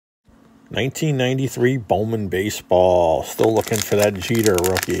1993 Bowman baseball. Still looking for that Jeter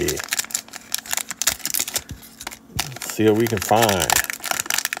rookie. Let's see what we can find.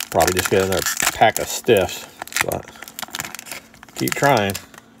 Probably just get another pack of stiffs, but keep trying.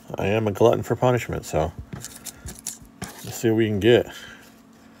 I am a glutton for punishment, so let's see what we can get.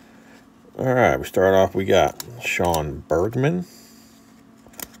 All right, we start off. We got Sean Bergman,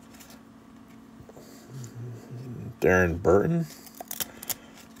 Darren Burton.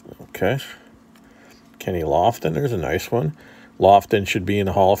 Okay. Kenny Lofton, there's a nice one. Lofton should be in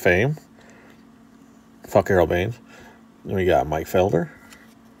the Hall of Fame. Fuck Harold Baines. Then we got Mike Felder.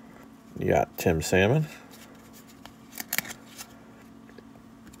 You got Tim Salmon.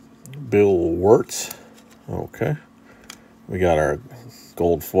 Bill Wirtz. Okay. We got our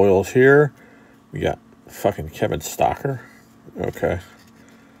gold foils here. We got fucking Kevin Stocker. Okay.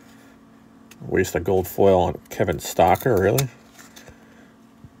 Waste a gold foil on Kevin Stocker, really?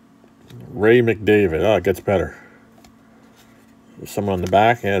 Ray McDavid. Oh, it gets better. There's someone on the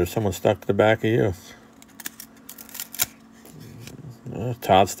back. Yeah, there's someone stuck to the back of you.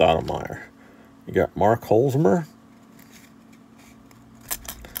 Todd Stottlemyre. You got Mark Holzmer.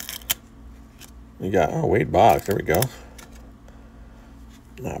 You got, Wade Boggs. There we go.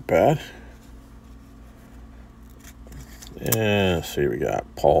 Not bad. And let's see, we got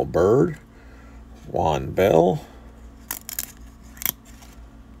Paul Bird, Juan Bell,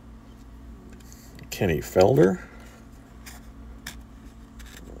 Kenny Felder.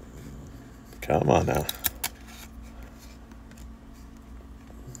 Come on now.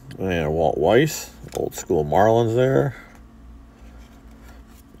 And Walt Weiss, old school Marlins there.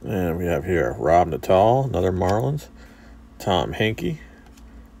 And we have here Rob Natal, another Marlins. Tom Henke.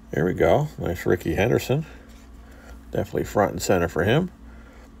 There we go. Nice Ricky Henderson. Definitely front and center for him.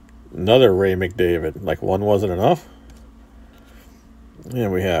 Another Ray McDavid. Like one wasn't enough.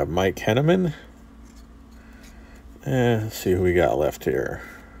 And we have Mike Henneman. And let's see who we got left here.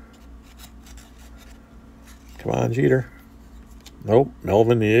 Come on, Jeter. Nope.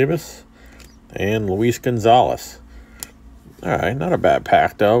 Melvin Nieves. And Luis Gonzalez. All right. Not a bad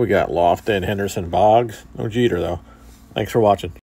pack, though. We got Lofton, Henderson, Boggs. No Jeter, though. Thanks for watching.